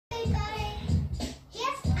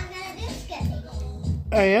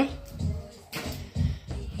Oh yeah?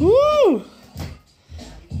 Woo!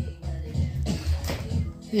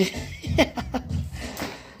 Yeah.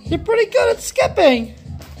 You're pretty good at skipping.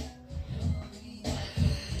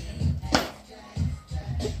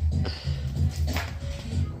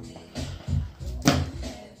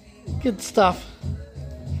 Good stuff.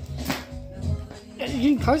 You're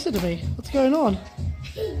getting closer to me. What's going on?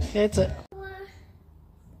 Yeah, that's it.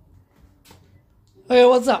 Hey,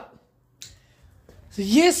 what's up? So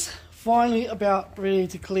yes, finally about ready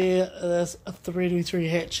to clear this 323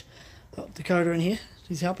 hatch. Got Dakota in here.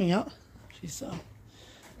 She's helping out. She's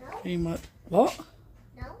pretty much what?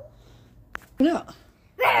 No. What out?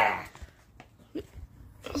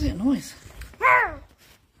 What's that noise?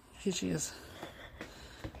 Here she is.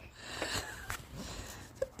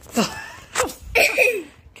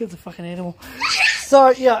 Kid's a fucking animal.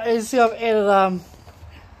 So yeah, as you see, I've added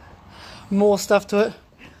more stuff to it.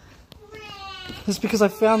 It's because I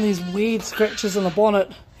found these weird scratches in the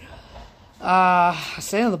bonnet. I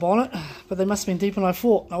sanded the bonnet, but they must have been deeper than I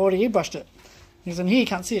thought. I already airbrushed it. Because in here you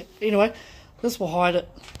can't see it. Anyway, this will hide it.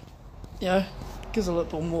 You know, gives a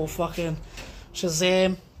little bit more fucking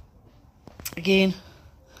shazam. Again,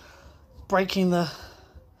 breaking the...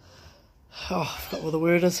 Oh, I forgot what the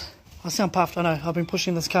word is. I sound puffed, I know. I've been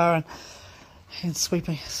pushing this car and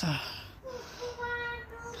sweeping, so...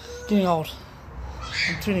 Getting old.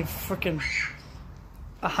 I'm turning frickin'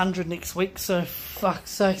 100 next week, so fuck's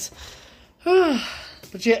sakes.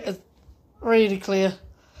 But yeah, it's ready to clear.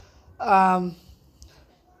 I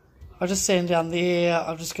just sand down there.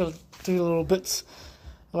 I've just got to do little bits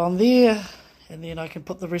along there, and then I can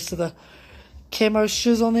put the rest of the camo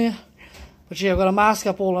shiz on there. But yeah, I've got a mask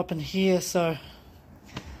up all up in here, so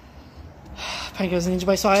paint goes in the engine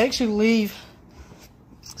bay. So I actually leave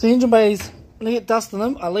the engine bays when I get dust in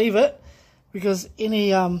them. I leave it because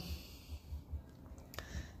any what's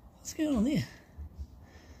going on there?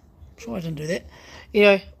 I'm sure I didn't do that.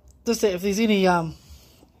 Anyway, just that if there's any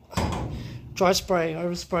dry spray,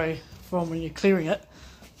 overspray from when you're clearing it,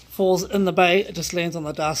 falls in the bay, it just lands on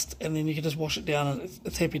the dust, and then you can just wash it down, and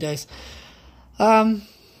it's happy days.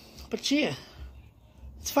 But yeah,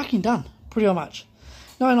 it's fucking done, pretty much.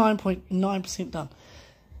 99.9% done,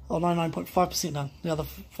 or 99.5% done. The other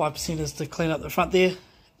 5% is to clean up the front there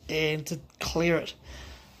and to clear it.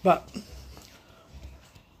 But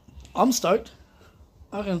I'm stoked.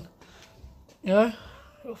 I can, you know,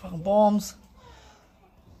 got fucking bombs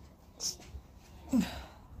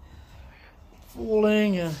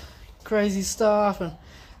falling and crazy stuff. And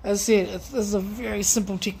as I said, this is a very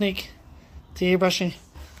simple technique to airbrushing.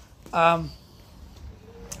 My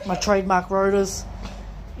trademark rotors,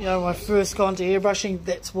 you know, when I first got into airbrushing,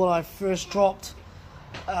 that's what I first dropped.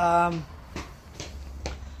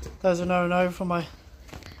 Those who know from my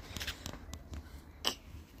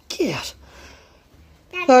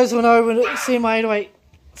those who know when it see my 808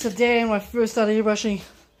 sedan when I first started airbrushing.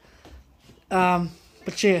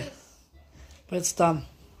 But yeah, but it's done.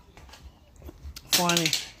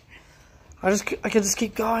 Finally. I can just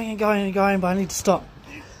keep going and going and going, but I need to stop.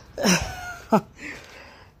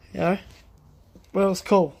 You know? Well, it's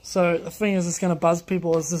cool. So the thing is, it's going to buzz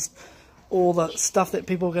people. Is just all the stuff that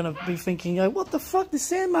people are going to be thinking, oh, what the fuck, there's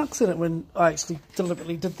sand marks in it, when I actually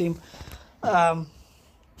deliberately did them. And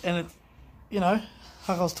it, you know,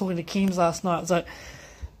 like I was talking to Keems last night, so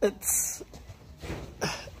it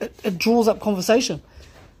draws up conversation.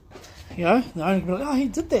 You know, the owner can be like, oh, he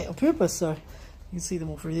did that on purpose. So you can see them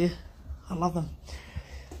all through there. I love them.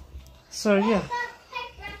 So yeah,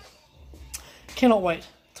 cannot wait.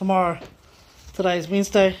 Tomorrow, today is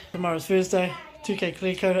Wednesday, tomorrow's Thursday, 2K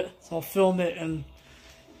clear coat it, so I'll film it and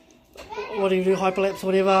whatever you do, hyperlapse or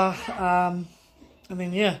whatever, and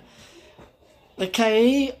then yeah, the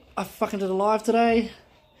KE, I fucking did a live today,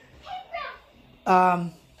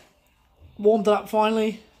 warmed it up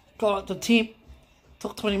finally, got it to temp,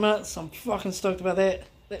 took 20 minutes, I'm fucking stoked about that.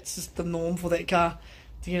 That's just the norm for that car,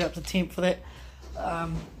 to get up to temp for that.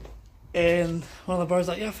 And one of the bros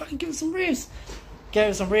like, yeah, fucking give it some revs.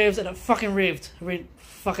 Gave it some revs and it fucking revved. It went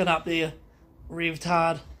fucking up there. Revved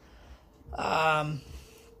hard.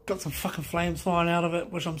 Got some fucking flames flying out of it,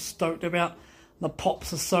 which I'm stoked about. The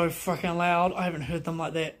pops are so fucking loud. I haven't heard them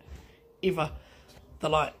like that ever. They're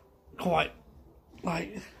like, quite,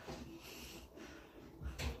 like,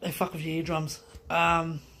 they fuck with your eardrums.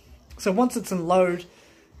 So once it's in load,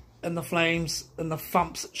 and the flames and the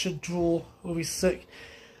thumps it should draw, will be sick.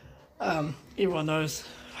 Everyone knows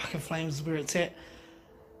fucking flames is where it's at.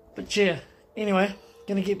 But yeah, anyway,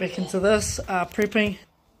 gonna get back into this, prepping,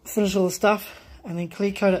 finish all the stuff, and then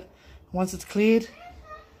clear coat it. Once it's cleared,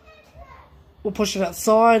 we'll push it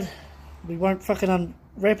outside. We won't fucking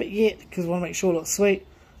wrap it yet because we want to make sure it looks sweet.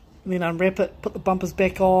 And then unwrap it, put the bumpers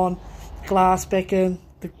back on, glass back in,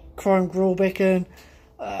 the chrome grille back in,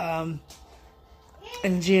 and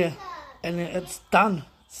yeah, and then it's done.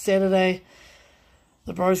 Saturday,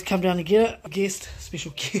 the bros come down to get it.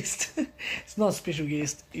 Special guest. It's not a special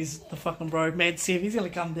guest. He's the fucking bro, Mad Sev. He's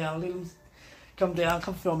gonna come down. Let him come down.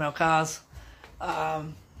 Come film our cars.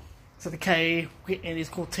 So the KE, get Andy's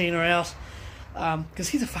Cortina out, because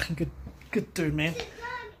he's a fucking good dude, man.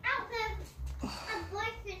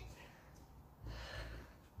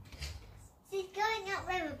 She's going out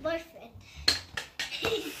with a boyfriend.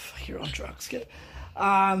 You're on drugs, get it.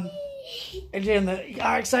 And then the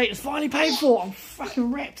RX-8 is finally paid for. I'm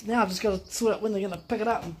fucking wrapped. Now I've just got to sort out when they're going to pick it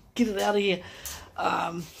up and get it out of here.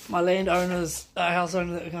 My landowners, house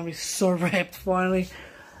owners are going to be so wrapped finally.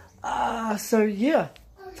 So yeah.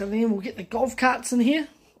 So then we'll get the golf carts in here.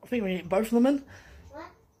 I think we get both of them in. What?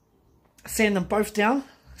 Sand them both down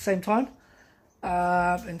at the same time.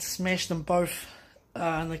 And smash them both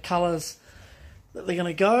in the colours that they're going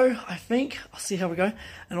to go, I think. I'll see how we go.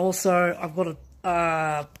 And also, I've got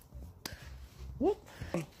a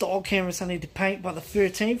dog canvas I need to paint by the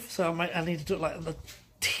 13th. So I need to do it like the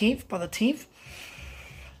 10th, by the 10th.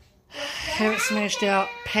 Have it smashed out,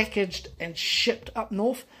 packaged and shipped up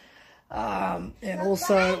north. And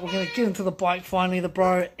also we're going to get into the bike finally, the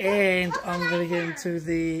bro, and I'm going to get into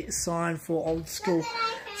the sign for old school,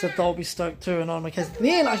 so they'll be stoked too, and on my case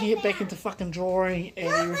then I can get back into fucking drawing and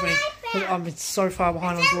everything. I've been so far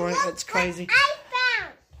behind on drawing, it's crazy.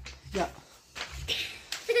 Yeah.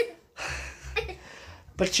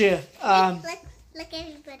 But yeah, look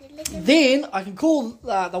everybody, look then I can call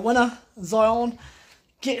the winner, Zion,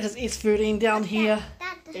 get his S13 down here,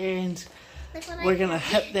 and we're going to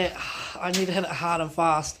hit that. I need to hit it hard and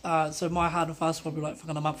fast. So my hard and fast is probably like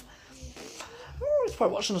fucking a month. He's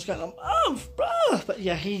probably watching this going, bruh. But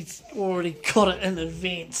yeah, he's already got it in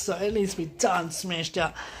advance. So it needs to be done, smashed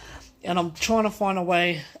out. And I'm trying to find a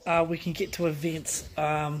way we can get to events.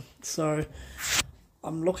 So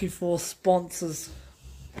I'm looking for sponsors.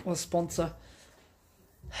 Or a sponsor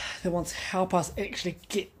that wants to help us actually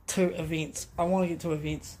get to events. I want to get to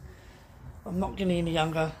events. I'm not getting any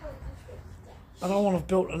younger. I don't want to have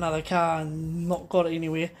built another car and not got it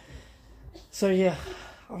anywhere. So yeah,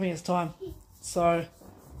 I think it's time. So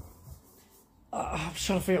I'm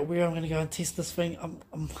trying to figure out where I'm going to go and test this thing.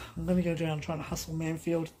 I'm going to go down and try to hustle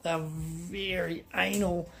Manfield. They're very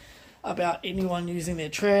anal about anyone using their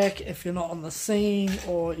track. If you're not on the scene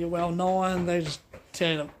or you're well known, they just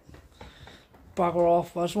tell you to bugger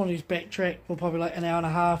off. I just want to use backtrack for probably like an hour and a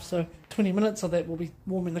half. So 20 minutes of that will be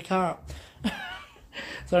warming the car up.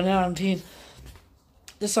 So an hour and 10.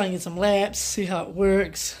 Just so I can get some laps, see how it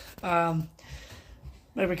works.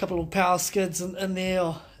 Maybe a couple of power skids in there,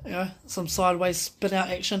 or you know, some sideways spin out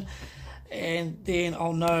action, and then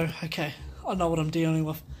I'll know. Okay, I know what I'm dealing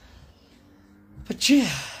with. But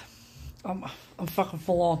yeah, I'm fucking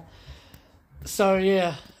full on. So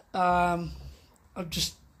yeah, I'm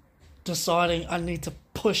just deciding I need to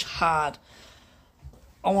push hard.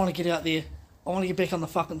 I want to get out there. I want to get back on the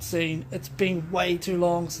fucking scene. It's been way too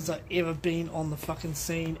long since I've ever been on the fucking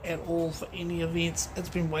scene at all for any events. It's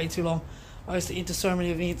been way too long. I used to enter so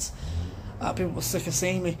many events. People were sick of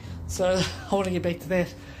seeing me. So I want to get back to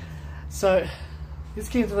that. So let's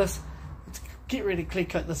get into this. Let's get ready to clear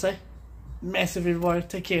coat this, eh? Massive everybody.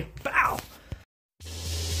 Take care. Bow!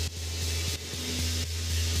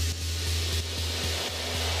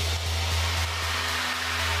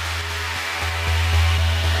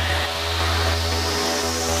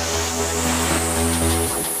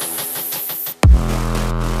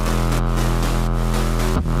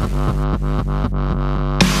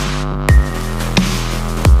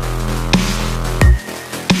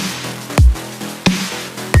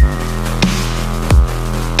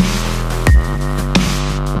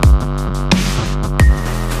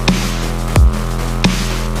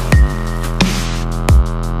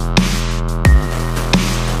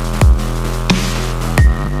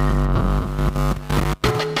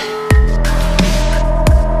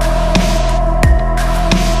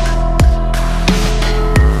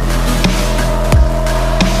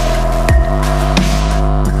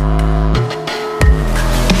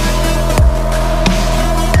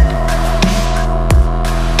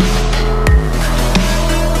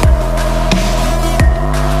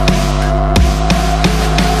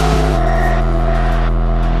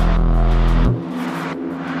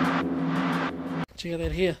 Check out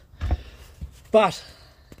that here. But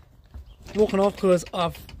walking off because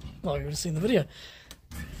well, you would have seen the video.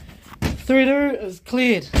 3-2 is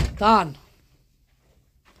cleared. Done.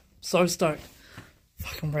 So stoked.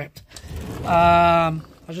 Fucking wrapped. I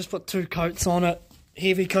just put 2 coats on it,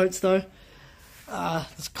 heavy coats though.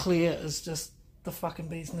 This clear is just the fucking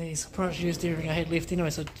bee's knees. I pretty much used everything I had left anyway,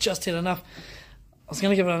 so just had enough. I was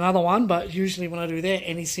going to give it another one, but usually when I do that,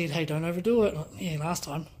 Annie said, hey, don't overdo it. Yeah, last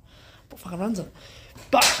time. What fucking runs it?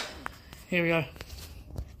 But, here we go.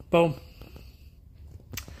 Boom.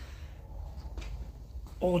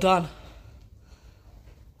 All done.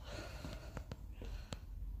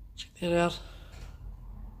 Check that out.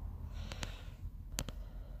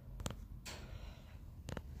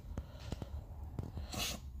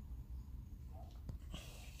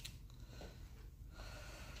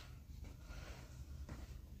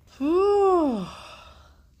 Ooh.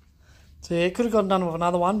 So yeah, could have gotten done with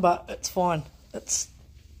another one, but it's fine. It's,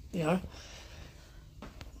 you know,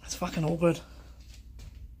 it's fucking all good.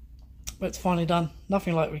 But it's finally done.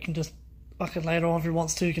 Nothing like we can just fucking later on if he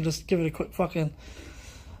wants to, you can just give it a quick fucking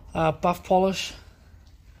buff polish.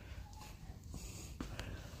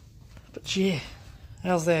 But yeah,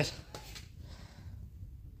 how's that?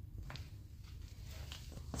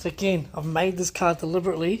 So again, I've made this car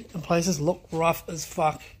deliberately in places look rough as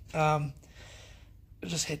fuck. I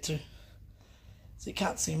just had to. So you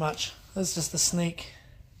can't see much. This is just a sneak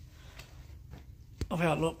of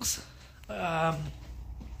how it looks.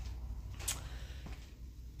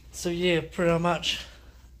 So yeah, pretty much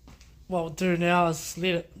what we'll do now is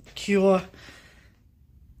let it cure.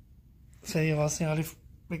 So yeah, I was saying I left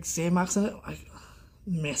big sand marks in it, like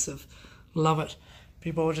massive. Love it.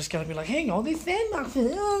 People are just going to be like, hang on, there's sand marks in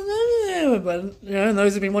it. Oh, no. But you know,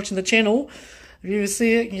 those who've been watching the channel, if you ever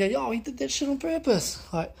see it, you go, oh, he did that shit on purpose.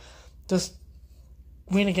 Like, just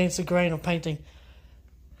went against the grain of painting.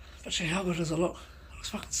 But see, how good does it look? It looks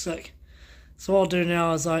fucking sick. So what I'll do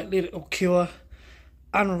now is like let it all cure,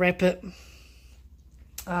 unwrap it,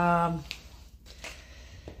 clean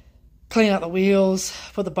out the wheels,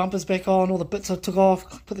 put the bumpers back on, all the bits I took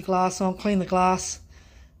off, put the glass on, clean the glass,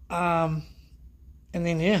 and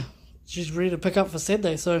then yeah, she's ready to pick up for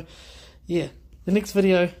Saturday. So yeah, the next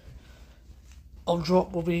video I'll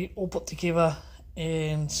drop will be all put together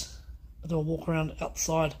and I'll do a walk around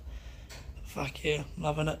outside. Fuck yeah,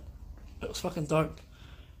 loving it. It was fucking dope.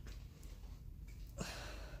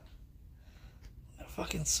 That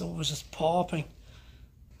fucking silver's just popping.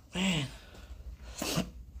 Man.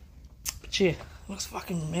 But yeah, it looks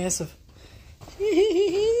fucking massive.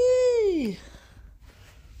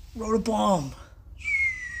 Wrote a bomb.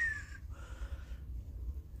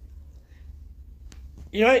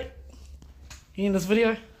 You right? You in this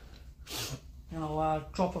video? And I'll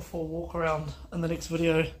drop a full walk around in the next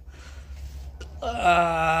video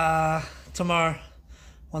tomorrow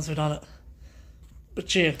once we've done it.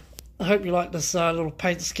 But yeah, I hope you like this little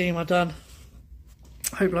paint scheme I've done.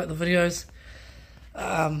 I hope you like the videos.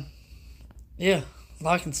 Yeah,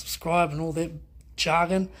 like and subscribe and all that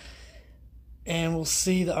jargon. And we'll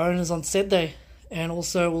see the owners on Saturday. And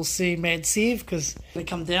also we'll see Mad Sev because they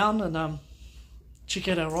come down and check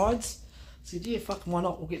out our rides. So yeah, fucking why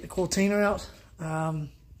not? We'll get the Cortina out. And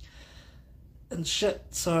shit.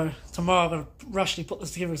 So tomorrow I'm going to rushly put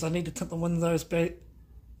this together because I need to tint the windows back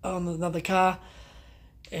on another car.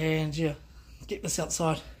 And yeah, get this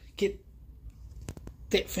outside. Get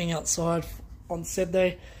that thing outside on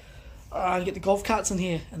Saturday. Get the golf carts in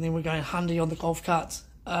here. And then we're going Hyundai on the golf carts.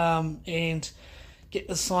 And get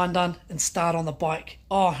the sign done and start on the bike.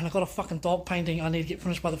 Oh, and I've got a fucking dog painting I need to get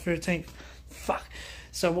finished by the 13th. Fuck.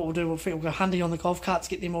 So what we'll do, we'll go Hyundai on the golf carts,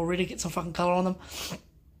 get them all ready, get some fucking colour on them,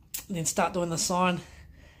 and then start doing the sign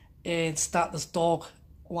and start this dog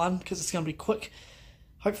one because it's going to be quick,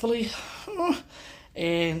 hopefully,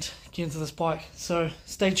 and get into this bike. So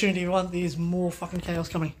stay tuned everyone, there's more fucking chaos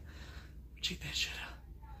coming. Check that shit out.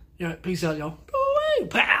 Yo, peace out y'all.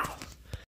 Pow!